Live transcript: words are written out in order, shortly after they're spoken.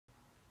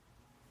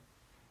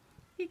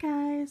Hey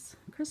guys,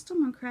 Crystal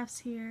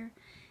Mooncrafts here,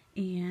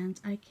 and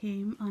I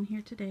came on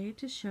here today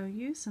to show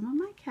you some of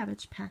my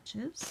cabbage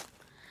patches.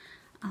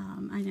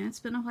 I know it's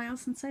been a while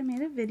since I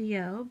made a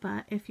video,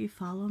 but if you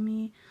follow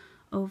me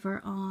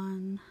over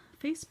on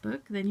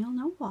Facebook, then you'll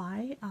know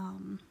why.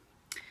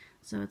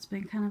 So it's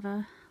been kind of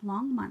a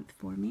long month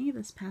for me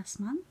this past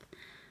month,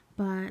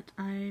 but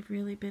I've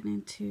really been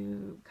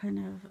into kind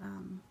of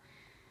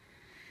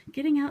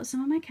getting out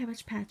some of my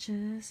cabbage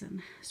patches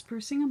and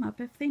sprucing them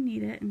up if they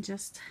need it, and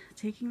just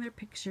taking their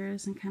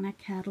pictures and kind of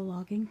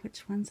cataloging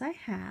which ones I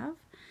have.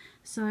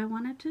 So I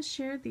wanted to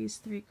share these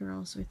three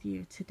girls with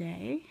you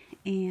today,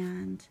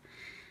 and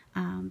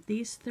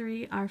these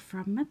three are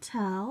from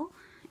Mattel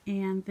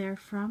and they're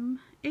from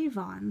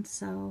Avon.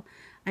 So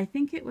I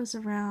think it was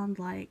around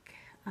like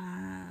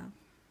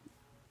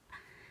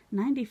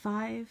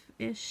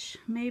 95-ish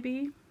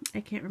maybe, I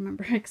can't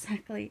remember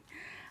exactly,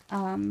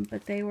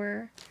 but they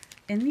were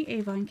in the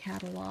Avon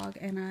catalog,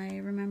 and I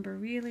remember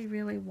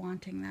really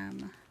wanting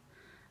them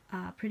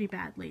pretty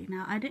badly.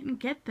 Now, I didn't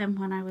get them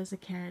when I was a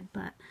kid,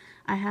 but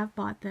I have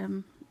bought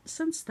them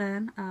since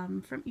then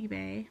from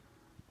eBay.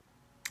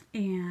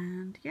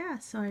 And yeah,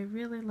 so I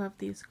really love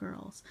these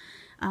girls.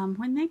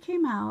 When they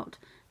came out,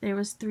 there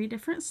was 3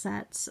 different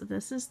sets.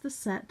 This is the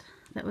set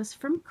that was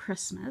from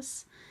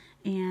Christmas,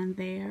 and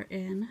they are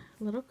in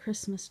little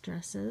Christmas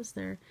dresses.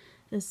 They're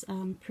this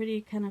pretty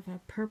kind of a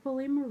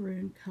purpley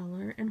maroon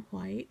color and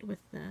white with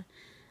the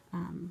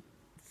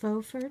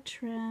faux fur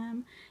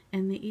trim,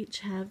 and they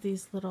each have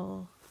these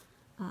little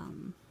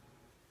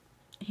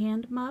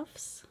hand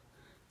muffs.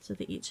 So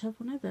they each have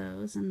one of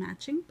those and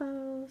matching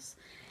bows,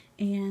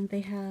 and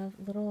they have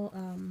little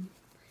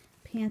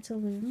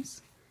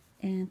pantaloons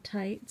and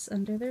tights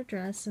under their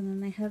dress, and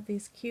then they have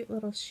these cute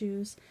little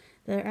shoes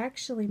that are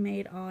actually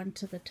made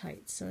onto the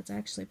tights, so it's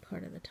actually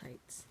part of the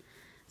tights.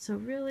 So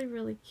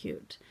really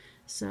cute.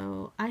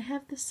 So I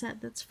have the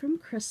set that's from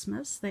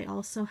Christmas. They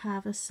also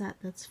have a set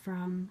that's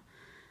from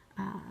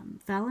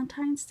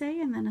Valentine's Day,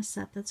 and then a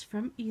set that's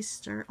from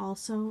Easter,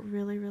 also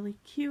really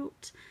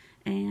cute,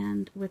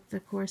 and with the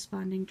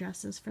corresponding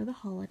dresses for the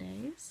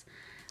holidays.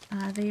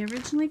 They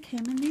originally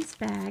came in these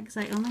bags.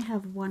 I only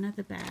have one of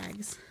the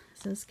bags.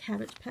 It says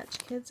Cabbage Patch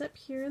Kids up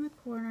here in the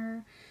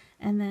corner,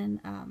 and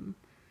then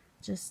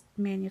just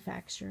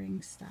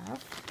manufacturing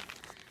stuff.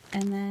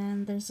 And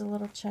then there's a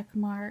little check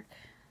mark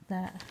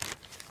that,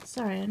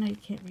 sorry, I know you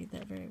can't read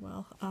that very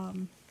well.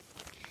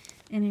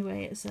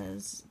 Anyway, it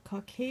says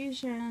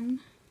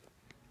Caucasian,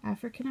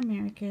 African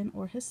American,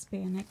 or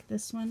Hispanic.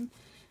 This one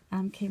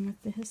came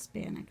with the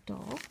Hispanic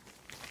doll.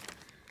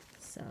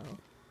 So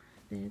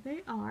there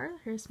they are.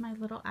 Here's my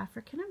little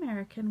African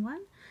American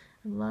one.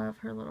 I love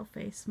her little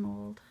face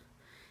mold.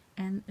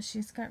 And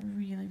she's got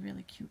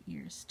really cute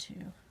ears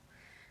too,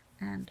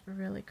 and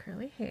really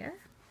curly hair.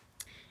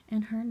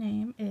 And her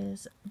name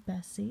is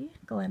Bessie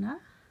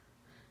Glenna.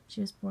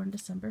 She was born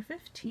December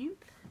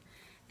 15th.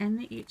 And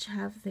they each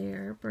have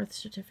their birth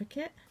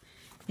certificate.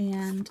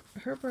 And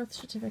her birth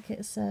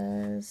certificate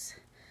says,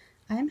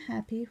 "I'm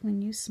happy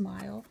when you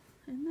smile."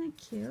 Isn't that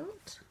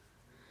cute?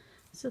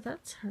 So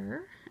that's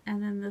her.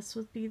 And then this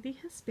would be the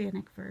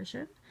Hispanic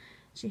version.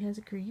 She has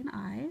green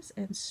eyes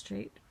and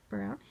straight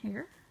brown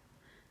hair.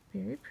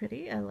 Very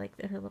pretty. I like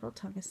that her little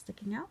tongue is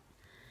sticking out.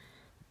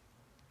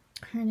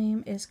 Her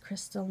name is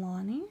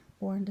Crystalani,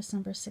 born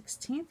December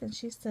 16th, and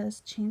she says,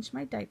 "Change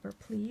my diaper,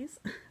 please."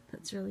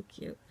 That's really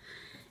cute.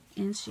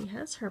 And she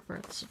has her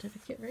birth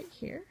certificate right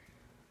here.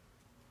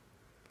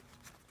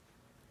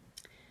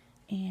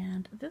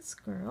 And this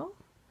girl,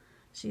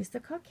 she's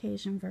the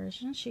Caucasian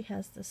version. She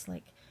has this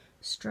like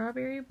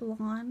strawberry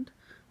blonde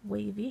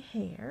wavy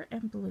hair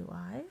and blue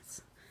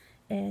eyes.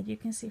 And you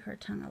can see her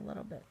tongue a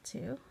little bit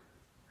too.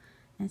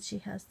 And she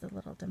has the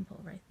little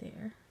dimple right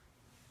there.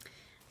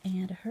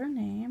 And her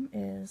name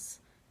is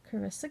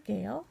Carissa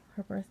Gale.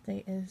 Her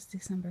birthday is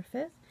December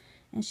 5th.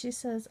 And she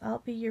says, "I'll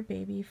be your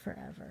baby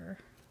forever."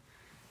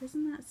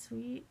 Isn't that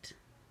sweet?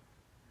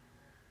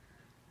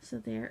 So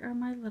there are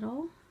my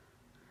little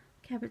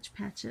cabbage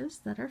patches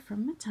that are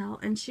from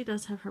Mattel. And she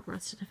does have her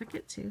birth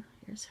certificate too.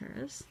 Here's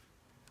hers.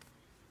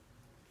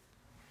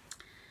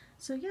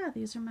 So yeah,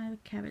 these are my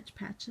cabbage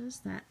patches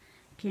that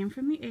came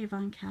from the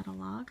Avon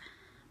catalog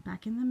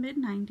back in the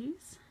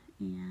mid-90s.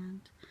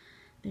 And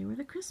they were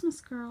the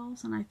Christmas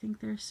girls, and I think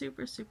they're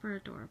super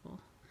adorable.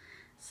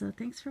 So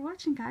thanks for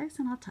watching, guys,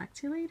 and I'll talk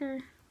to you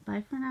later.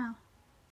 Bye for now.